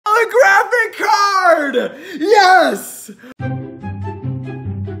card! Yes!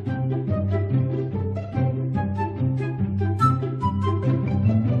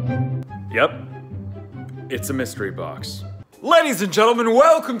 Yep, it's a mystery box. Ladies and gentlemen,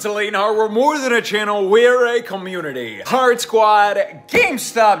 welcome to Leonhart. We're more than a channel, we're a community. Heart Squad,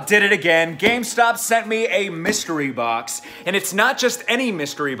 Gamestop did it again. Gamestop sent me a mystery box, and it's not just any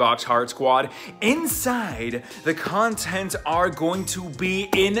mystery box, Heart Squad. Inside, the contents are going to be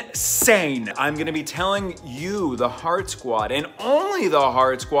insane. I'm gonna be telling you, the Heart Squad, and only the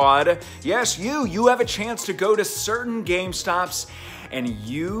Heart Squad, yes, you have a chance to go to certain Gamestops and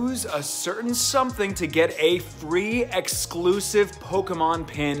use a certain something to get a free exclusive Pokemon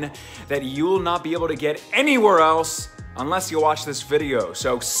pin that you will not be able to get anywhere else unless you watch this video.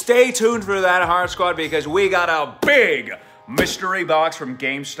 So stay tuned for that, Heart Squad, because we got a big mystery box from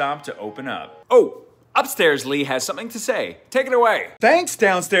GameStop to open up. Oh, upstairs Lee has something to say. Take it away. Thanks,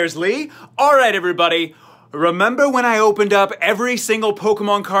 downstairs Lee. All right, everybody. Remember when I opened up every single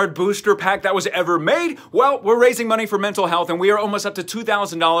Pokemon card booster pack that was ever made? Well, we're raising money for mental health and we are almost up to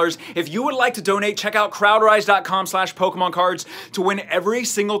 $2,000. If you would like to donate, check out crowdrise.com/Pokemon cards to win every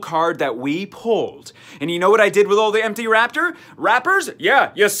single card that we pulled. And you know what I did with all the empty wrappers?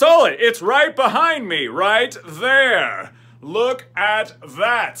 Yeah, you saw it. It's right behind me, right there. Look at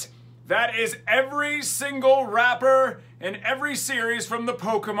that. That is every single wrapper in every series from the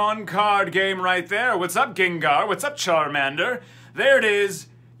Pokemon card game right there. What's up, Gengar? What's up, Charmander? There it is.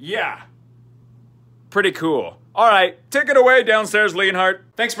 Yeah. Pretty cool. All right, take it away downstairs, Leonhart.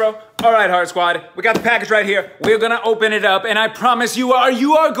 Thanks, bro. All right, Heart Squad, we got the package right here. We're gonna open it up, and I promise you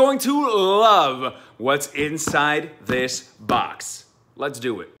are going to love what's inside this box. Let's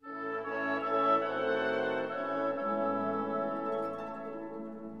do it.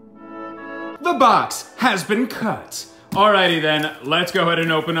 The box has been cut. Alrighty then, let's go ahead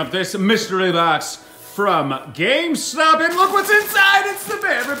and open up this mystery box from GameStop, and look what's inside! It's the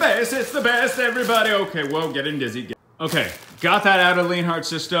very best, it's the best, everybody. Okay, whoa, getting dizzy. Okay, got that out of Leonhart's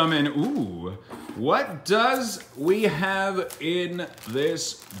system, and ooh, what does we have in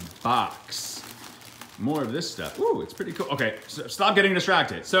this box? More of this stuff. Ooh, it's pretty cool. Okay, so stop getting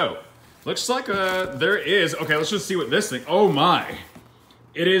distracted. So, looks like there is, okay, let's just see what this thing, oh my.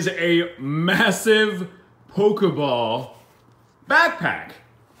 It is a massive Pokeball backpack.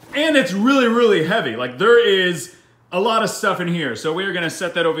 And it's really, really heavy. Like, there is a lot of stuff in here. So we're gonna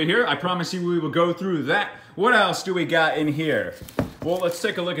set that over here. I promise you we will go through that. What else do we got in here? Well, let's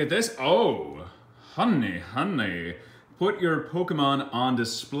take a look at this. Oh, honey. Put your Pokemon on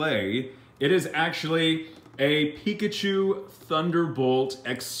display. It is actually a Pikachu Thunderbolt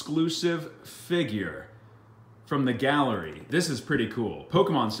exclusive figure from the gallery. This is pretty cool.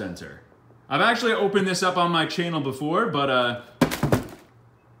 Pokemon Center. I've actually opened this up on my channel before, but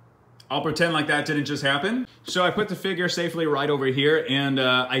I'll pretend like that didn't just happen. So I put the figure safely right over here, and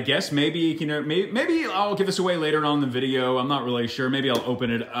I guess maybe I'll give this away later on in the video. I'm not really sure. Maybe I'll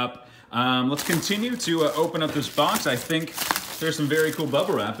open it up. Let's continue to open up this box. I think there's some very cool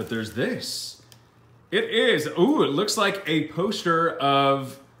bubble wrap, but there's this. It is, ooh, it looks like a poster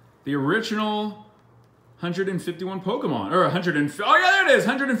of the original 151 Pokemon, or oh yeah, there it is,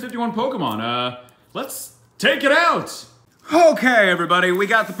 151 Pokemon. Let's take it out. Okay, everybody, we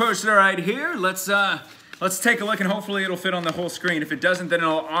got the poster right here. Let's take a look, and hopefully it'll fit on the whole screen. If it doesn't, then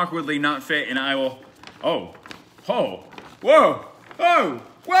it'll awkwardly not fit, and I will, whoa, I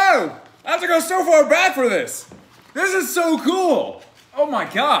have to go so far back for this. This is so cool. Oh my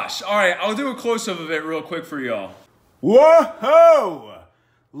gosh. All right, I'll do a close-up of it real quick for y'all. Whoa!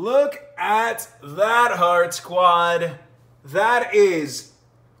 Look at that, Heart Squad. That is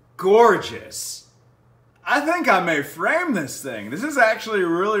gorgeous. I think I may frame this thing. This is actually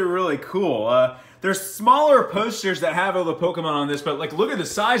really, really cool. There's smaller posters that have all the Pokemon on this, but like, look at the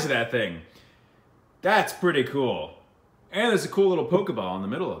size of that thing. That's pretty cool. And there's a cool little Pokeball in the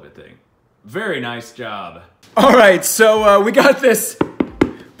middle of it thing. Very nice job. All right, so we got this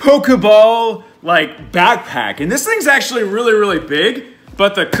Pokeball like backpack, and this thing's actually really, really big.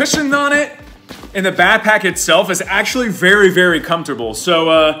 But the cushion on it and the backpack itself is actually very, very comfortable.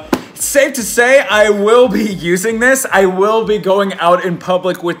 So it's safe to say I will be using this. I will be going out in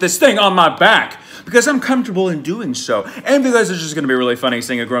public with this thing on my back because I'm comfortable in doing so. And because it's just gonna be really funny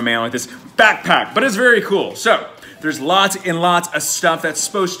seeing a grown man with this backpack, but it's very cool. So there's lots and lots of stuff that's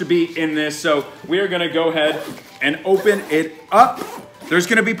supposed to be in this. So we are gonna go ahead and open it up. There's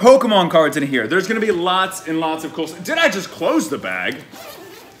gonna be Pokemon cards in here. There's gonna be lots and lots of cool stuff. Did I just close the bag?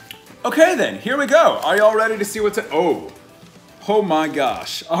 Okay then, here we go. Are y'all ready to see what's in? Oh my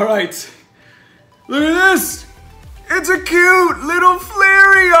gosh. All right, look at this. It's a cute little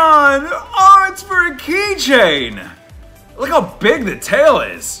Flareon. Oh, it's for a kid. keychain. Look how big the tail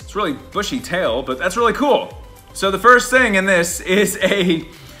is. It's really bushy tail, but that's really cool. So the first thing in this is a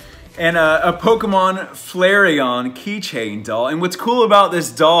Pokemon Flareon keychain doll. And what's cool about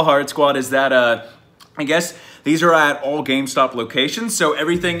this doll, Heart Squad, is that I guess these are at all GameStop locations. So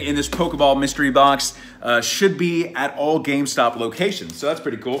everything in this Pokeball mystery box should be at all GameStop locations. So that's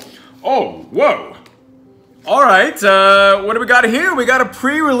pretty cool. Oh, whoa. All right, what do we got here? We got a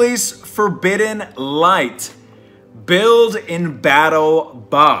pre-release Forbidden Light Build in Battle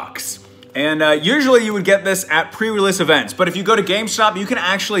box. And usually you would get this at pre-release events, but if you go to GameStop, you can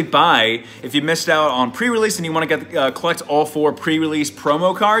actually buy, if you missed out on pre-release and you want to get collect all 4 pre-release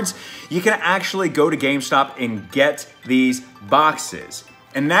promo cards, you can actually go to GameStop and get these boxes.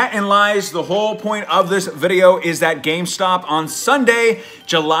 And that in lies the whole point of this video, is that GameStop on Sunday,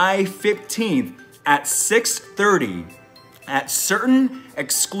 July 15th at 6:30 at certain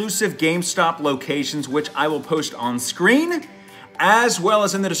exclusive GameStop locations, which I will post on screen, as well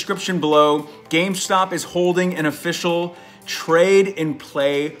as in the description below, GameStop is holding an official trade and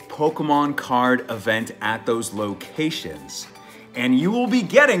play Pokemon card event at those locations. And you will be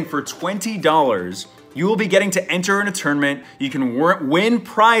getting, for $20, you will be getting to enter in a tournament. You can win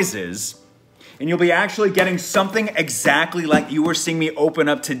prizes, and you'll be actually getting something exactly like you were seeing me open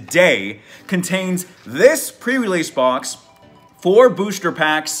up today. Contains this pre-release box, 4 booster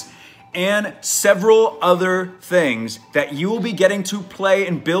packs, and several other things that you will be getting to play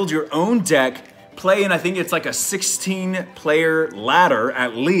and build your own deck, play in, I think it's like a 16-player ladder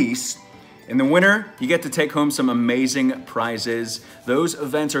at least. In the winner, you get to take home some amazing prizes. Those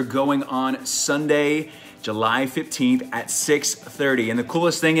events are going on Sunday, July 15th at 6:30. And the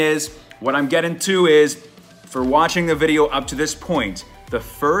coolest thing is, what I'm getting to is, for watching the video up to this point, the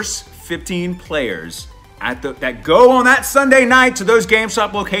first 15 players that go on that Sunday night to those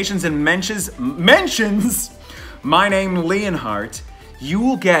GameStop locations and mentions my name, Leonhart, you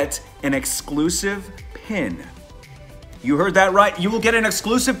will get an exclusive pin. You heard that right. You will get an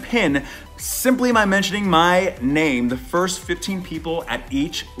exclusive pin simply by mentioning my name, the first 15 people at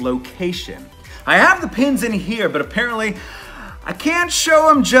each location. I have the pins in here, but apparently I can't show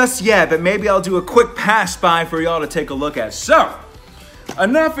them just yet, but maybe I'll do a quick pass by for y'all to take a look at. So,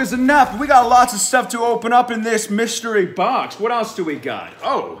 enough is enough. We got lots of stuff to open up in this mystery box. What else do we got?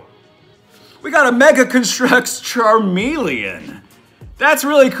 Oh, we got a Mega Construx Charmeleon. That's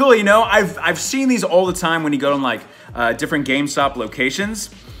really cool, you know. I've seen these all the time when you go to like different GameStop locations,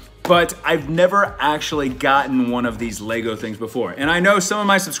 but I've never actually gotten one of these Lego things before. And I know some of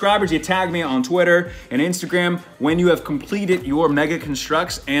my subscribers, you tag me on Twitter and Instagram when you have completed your Mega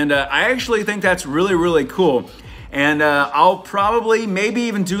Construx, and I actually think that's really, really cool. And I'll probably maybe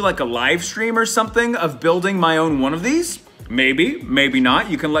even do like a live stream or something of building my own one of these. Maybe, maybe not.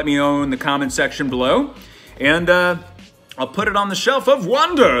 You can let me know in the comment section below. And I'll put it on the shelf of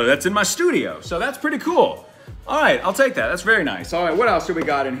wonder that's in my studio. So that's pretty cool. All right, I'll take that. That's very nice. All right, what else do we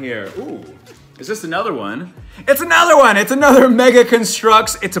got in here? Ooh, is this another one? It's another one. It's another Mega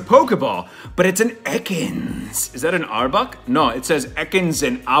Construx. It's a Pokeball, but it's an Ekans. Is that an Arbok? No, it says Ekans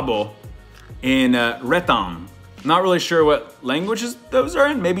and Abo in Retam. Not really sure what languages those are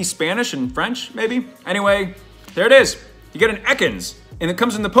in. Maybe Spanish and French, maybe. Anyway, there it is. You get an Ekans, and it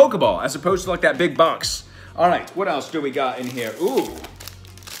comes in the Pokeball as opposed to like that big box. All right, what else do we got in here? Ooh,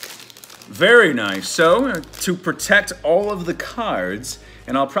 very nice. So, to protect all of the cards,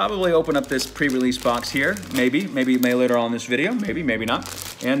 and I'll probably open up this pre-release box here. Maybe later on in this video. Maybe not.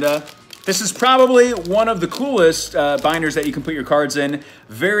 And this is probably one of the coolest binders that you can put your cards in.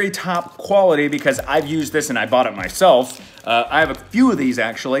 Very top quality because I've used this and I bought it myself. I have a few of these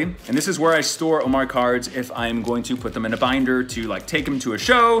actually, and this is where I store all my cards if I'm going to put them in a binder to like take them to a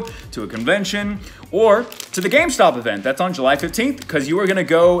show, to a convention, or to the GameStop event. That's on July 15th because you are gonna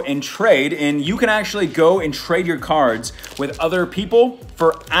go and trade, and you can actually go and trade your cards with other people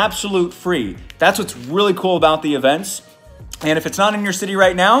for absolute free. That's what's really cool about the events. And if it's not in your city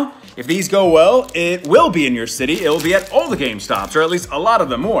right now, if these go well, it will be in your city. It will be at all the GameStops, or at least a lot of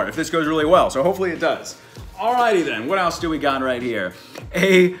them more, if this goes really well. So hopefully it does. Alrighty then, what else do we got right here?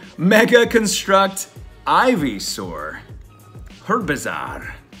 A Mega Construct Ivysaur,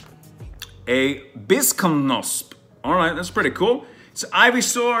 Herbizarre, a Bisconosp. All right, that's pretty cool. It's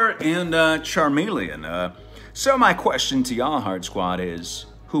Ivysaur and Charmeleon. So my question to y'all, Heart Squad, is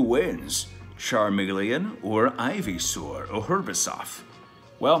who wins? Charmeleon or Ivysaur or Herbizarre?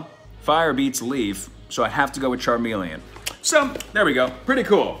 Well, fire beats leaf, so I have to go with Charmeleon. So, there we go. Pretty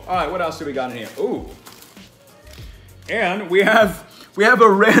cool. All right, what else do we got in here? Ooh. And we have we have a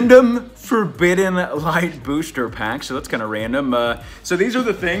random Forbidden Light booster pack, so that's kind of random. So these are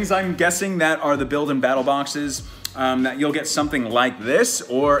the things I'm guessing that are the build and battle boxes. That you'll get something like this,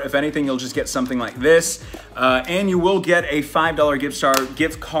 or if anything, you'll just get something like this. And you will get a $5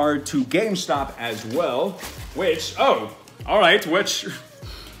 gift card to GameStop as well, which, oh, all right, which,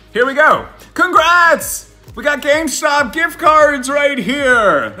 here we go. Congrats! We got GameStop gift cards right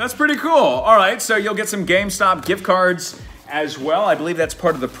here. That's pretty cool. All right, so you'll get some GameStop gift cards as well. I believe that's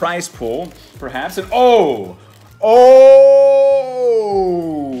part of the prize pool, perhaps. And oh!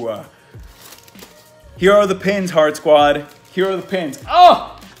 Here are the pins, Heart Squad. Here are the pins.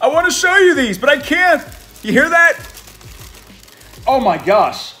 Oh! I want to show you these, but I can't. You hear that? Oh my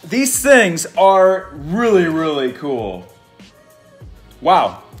gosh. These things are really, really cool.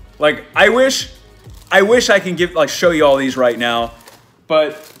 Wow. Like, I wish I can show you all these right now,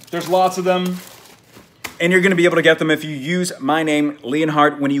 but there's lots of them. And you're gonna be able to get them if you use my name,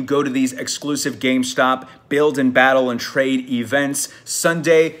 Leonhart, when you go to these exclusive GameStop build and battle and trade events,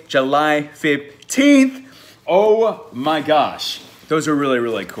 Sunday, July 15th. Oh my gosh, those are really,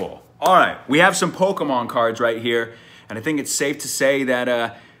 really cool. All right, we have some Pokemon cards right here, and I think it's safe to say that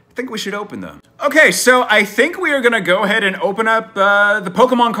I think we should open them. Okay, so I think we are gonna go ahead and open up the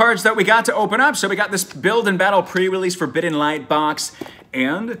Pokemon cards that we got to open up. So we got this Build and Battle pre-release Forbidden Light box,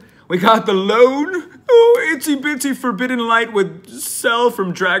 and we got the lone, itsy bitsy Forbidden Light with Cell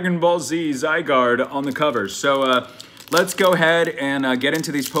from Dragon Ball Z Zygarde on the cover. So let's go ahead and get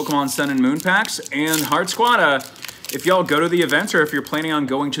into these Pokemon Sun and Moon packs. And Heart Squad, if y'all go to the events, or if you're planning on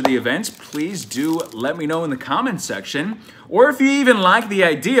going to the events, please do let me know in the comments section. Or if you even like the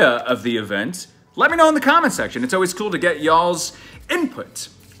idea of the event, let me know in the comments section. It's always cool to get y'all's input.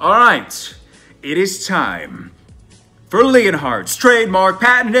 All right, it is time for Leonhart's trademark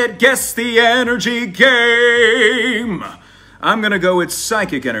patented Guess the Energy game. I'm gonna go with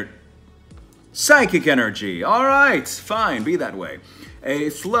Psychic Energy. All right, fine, be that way. A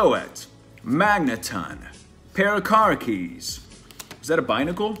Floette, Magneton, Parakarkis. Is that a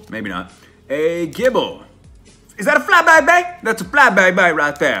Binacle? Maybe not. A Gibble. Is that a Flyby? That's a Flyby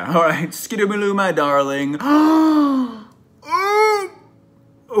right there. All right, Skidoomaloo, my darling.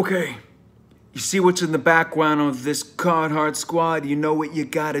 Okay. You see what's in the background of this card, Heart Squad? You know what you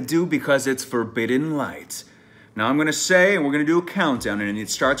gotta do because it's Forbidden Light. Now I'm gonna say, and we're gonna do a countdown, and it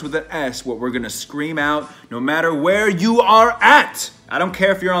starts with an S, what we're gonna scream out no matter where you are at. I don't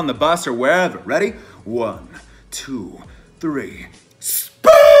care if you're on the bus or wherever. Ready? 1, 2, 3.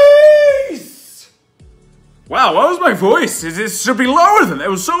 Space! Wow, what was my voice? It should be lower than that. It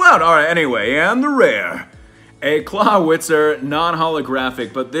was so loud. All right, anyway, and the rare. A Clawitzer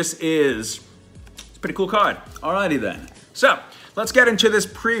non-holographic, but this is a pretty cool card. Alrighty then. So, let's get into this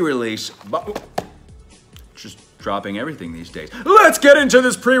pre-release. Just dropping everything these days. Let's get into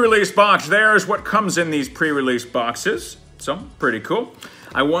this pre-release box. There's what comes in these pre-release boxes. So, pretty cool.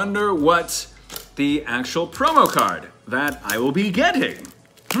 I wonder what the actual promo card that I will be getting.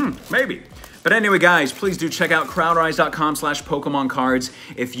 Maybe. But anyway, guys, please do check out crowdrise.com/Pokemon cards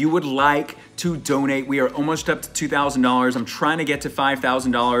if you would like to donate. We are almost up to $2,000. I'm trying to get to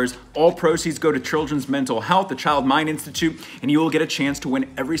 $5,000. All proceeds go to Children's Mental Health, the Child Mind Institute, and you will get a chance to win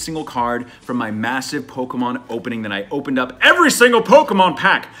every single card from my massive Pokemon opening that I opened up every single Pokemon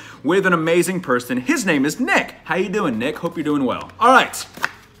pack with an amazing person. His name is Nick. How you doing, Nick? Hope you're doing well. All right.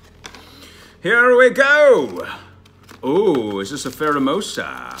 Here we go. Oh, is this a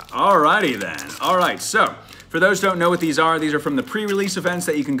Pheromosa? Alrighty then. Alright, so for those who don't know what these are from the pre-release events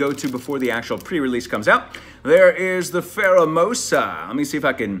that you can go to before the actual pre-release comes out. There is the Pheromosa. Let me see if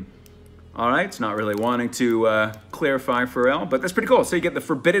I can... Alright, it's not really wanting to clarify for L, but that's pretty cool. So you get the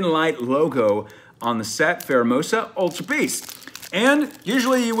Forbidden Light logo on the set, Pheromosa Ultra Beast. And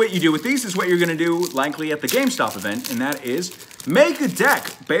usually what you do with these is what you're going to do likely at the GameStop event, and that is make a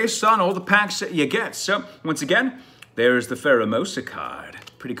deck based on all the packs that you get. So once again, there's the Pheromosa card.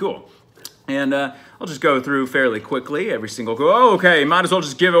 Pretty cool. And I'll just go through fairly quickly every single... Oh, okay, might as well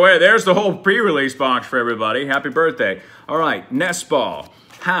just give away. There's the whole pre-release box for everybody. Happy birthday. All right, Nestball,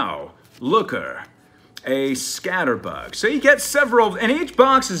 How, Looker, a Scatterbug. So you get several, and each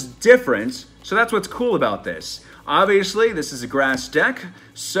box is different, so that's what's cool about this. Obviously, this is a grass deck,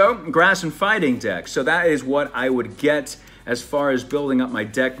 so grass and fighting deck. So that is what I would get as far as building up my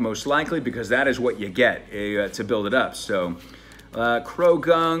deck most likely, because that is what you get to build it up. So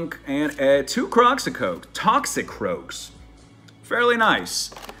Krogunk and 2 Toxic Croaks. Fairly nice.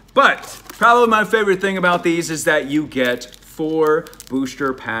 But probably my favorite thing about these is that you get 4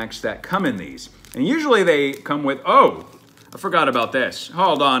 booster packs that come in these. And usually they come with, oh, I forgot about this.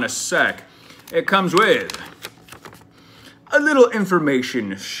 Hold on a sec. It comes with a little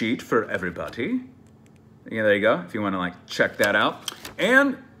information sheet for everybody. Yeah, there you go, if you want to like check that out.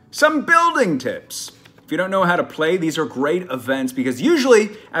 And some building tips. If you don't know how to play, these are great events because usually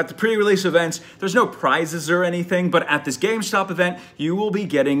at the pre-release events, there's no prizes or anything, but at this GameStop event, you will be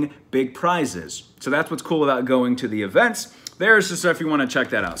getting big prizes. So that's what's cool about going to the events. There's the stuff if you want to check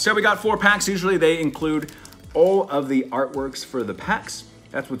that out. So we got 4 packs. Usually they include all of the artworks for the packs.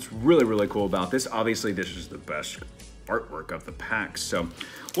 That's what's really, really cool about this. Obviously, this is the best artwork of the packs. So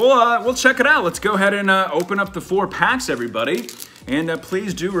we'll check it out. Let's go ahead and open up the 4 packs, everybody. And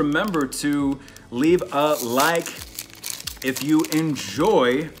please do remember to leave a like if you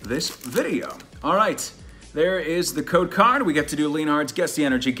enjoy this video. All right, there is the code card. We get to do Leonhart's Guess the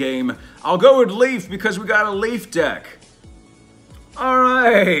Energy game. I'll go with Leaf because we got a Leaf deck. All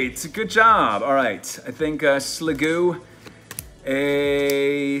right, good job. All right, I think Sligoo,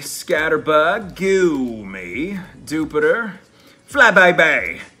 a Scatterbug, Goomy, Jupiter,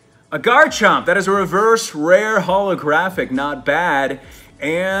 Flyby, a Garchomp. That is a reverse rare holographic, not bad,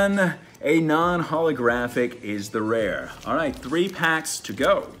 and a non-holographic is the rare. All right, 3 packs to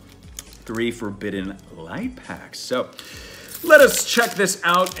go. 3 Forbidden Light packs. So let us check this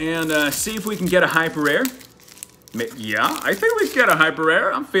out and see if we can get a hyper rare. Yeah, I think we can get a hyper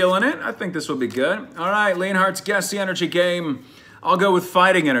rare. I'm feeling it. I think this will be good. All right, Leonhart's Guess the Energy game. I'll go with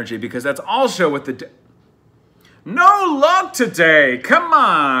Fighting Energy because that's also what the... No luck today. Come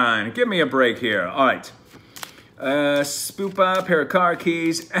on. Give me a break here. All right. Spoopa, pair of card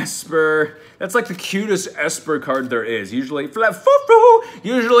keys, Esper. That's like the cutest Esper card there is. Usually it's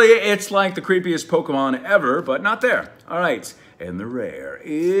like the creepiest Pokemon ever, but not there. All right, and the rare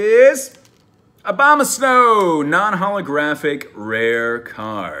is Abomasnow, non-holographic rare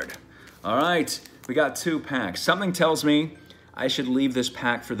card. All right, we got 2 packs. Something tells me I should leave this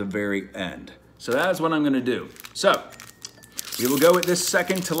pack for the very end. So that's what I'm gonna do. So, we will go with this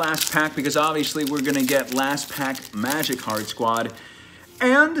second to last pack because obviously we're gonna get last pack Magic Heart Squad.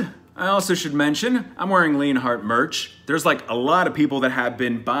 And I also should mention, I'm wearing Leonhart merch. There's like a lot of people that have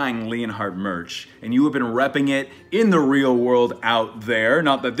been buying Leonhart merch and you have been repping it in the real world out there.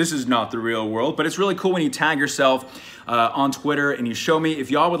 Not that this is not the real world, but it's really cool when you tag yourself on Twitter and you show me.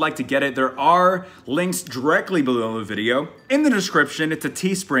 If y'all would like to get it, there are links directly below the video in the description. It's a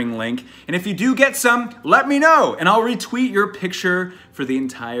Teespring link. And if you do get some, let me know and I'll retweet your picture for the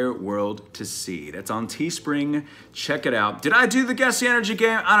entire world to see. That's on Teespring. Check it out. Did I do the Guess the Energy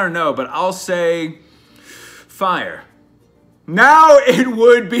game? I don't know, but I'll say fire. Now it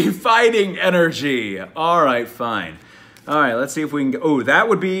would be Fighting Energy. All right, fine. All right, let's see if we can get... Oh, that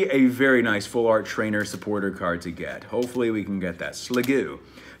would be a very nice full art trainer supporter card to get. Hopefully we can get that. Sligoo,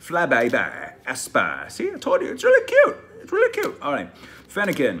 Flyby, Espa. See, I told you, it's really cute. It's really cute. All right,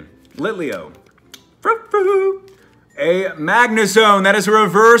 Fennekin, Litleo, Frou-Frou, a Magnezone. That is a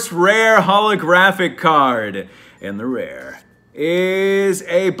reverse rare holographic card. And the rare is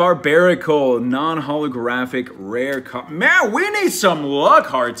a Barbarical non-holographic rare card. Man, we need some luck,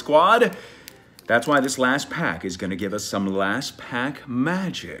 Heart Squad. That's why this last pack is going to give us some last pack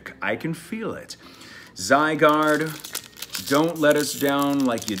magic. I can feel it. Zygarde, don't let us down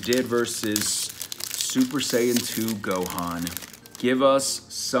like you did versus Super Saiyan 2 Gohan. Give us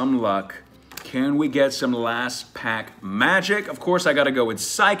some luck. Can we get some last pack magic? Of course, I got to go with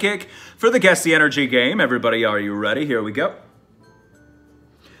Psychic for the Guess the Energy game. Everybody, are you ready? Here we go.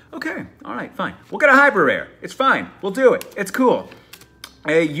 Okay, all right, fine. We'll get a hyper rare. It's fine. We'll do it. It's cool.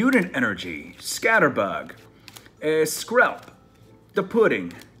 A Unit Energy, Scatterbug, a Skrelp, the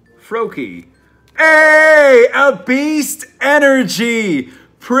Pudding, Froakie, a Beast Energy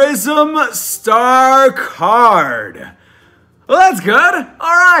Prism Star card. Well, that's good.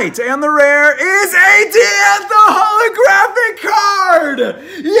 All right, and the rare is a Diantha holographic card.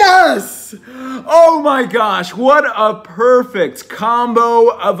 Yes. Oh my gosh, what a perfect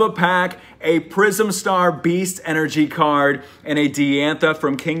combo of a pack. A Prism Star Beast Energy card, and a Diantha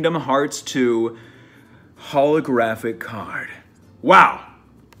from Kingdom Hearts 2 holographic card. Wow.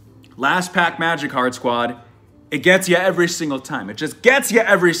 Last pack Magic Heart Squad. It gets you every single time. It just gets you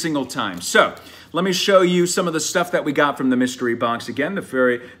every single time. So, let me show you some of the stuff that we got from the mystery box. Again, the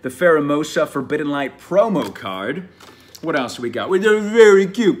Pheromosa Forbidden Light promo card. What else do we got? We did a very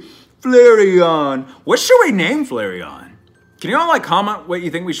cute Flareon. What should we name Flareon? Can you all like comment what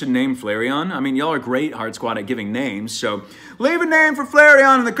you think we should name Flareon? I mean, y'all are great, Heart Squad, at giving names, so leave a name for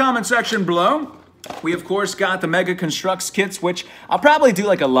Flareon in the comment section below. We, of course, got the Mega Constructs kits, which I'll probably do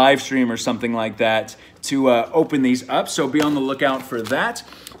like a live stream or something like that to open these up, so be on the lookout for that.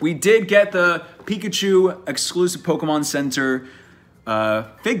 We did get the Pikachu exclusive Pokemon Center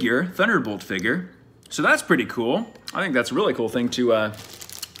figure, Thunderbolt figure. So that's pretty cool. I think that's a really cool thing to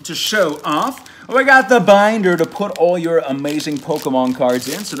show off. We got the binder to put all your amazing Pokemon cards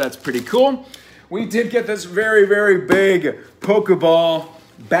in, so that's pretty cool. We did get this very, very big Pokeball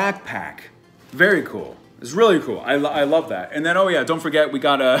backpack. Very cool. It's really cool. I love that. And then, oh yeah, don't forget we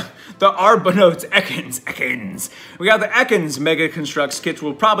got the Arbonauts Ekans. We got the Ekans Mega Constructs kits.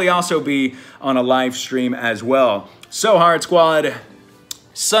 Will probably also be on a live stream as well. So Hard Squad,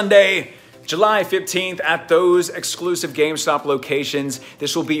 Sunday, July 15th at those exclusive GameStop locations.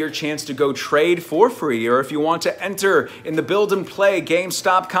 This will be your chance to go trade for free, or if you want to enter in the Build and Play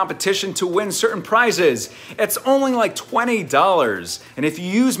GameStop competition to win certain prizes, it's only like $20. And if you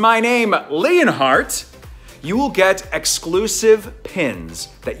use my name, Leonhart, you will get exclusive pins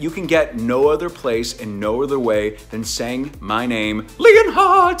that you can get no other place and no other way than saying my name,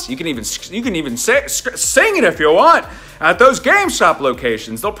 Leonhart. You can even sing it if you want at those GameStop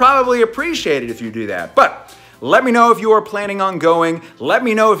locations. They'll probably appreciate it if you do that. But let me know if you are planning on going. Let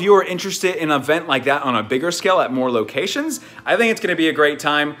me know if you are interested in an event like that on a bigger scale at more locations. I think it's gonna be a great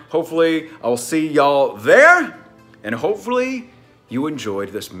time. Hopefully, I'll see y'all there, and hopefully, you enjoyed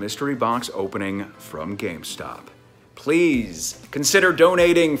this mystery box opening from GameStop. Please consider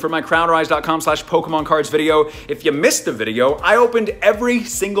donating for my crowdrise.com/Pokemon cards video. If you missed the video, I opened every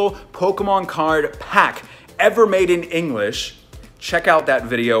single Pokemon card pack ever made in English. Check out that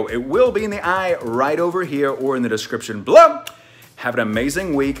video. It will be in the eye right over here or in the description below. Have an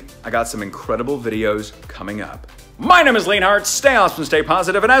amazing week. I got some incredible videos coming up. My name is Leonhart. Stay awesome, stay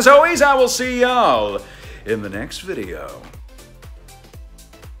positive, and as always, I will see y'all in the next video.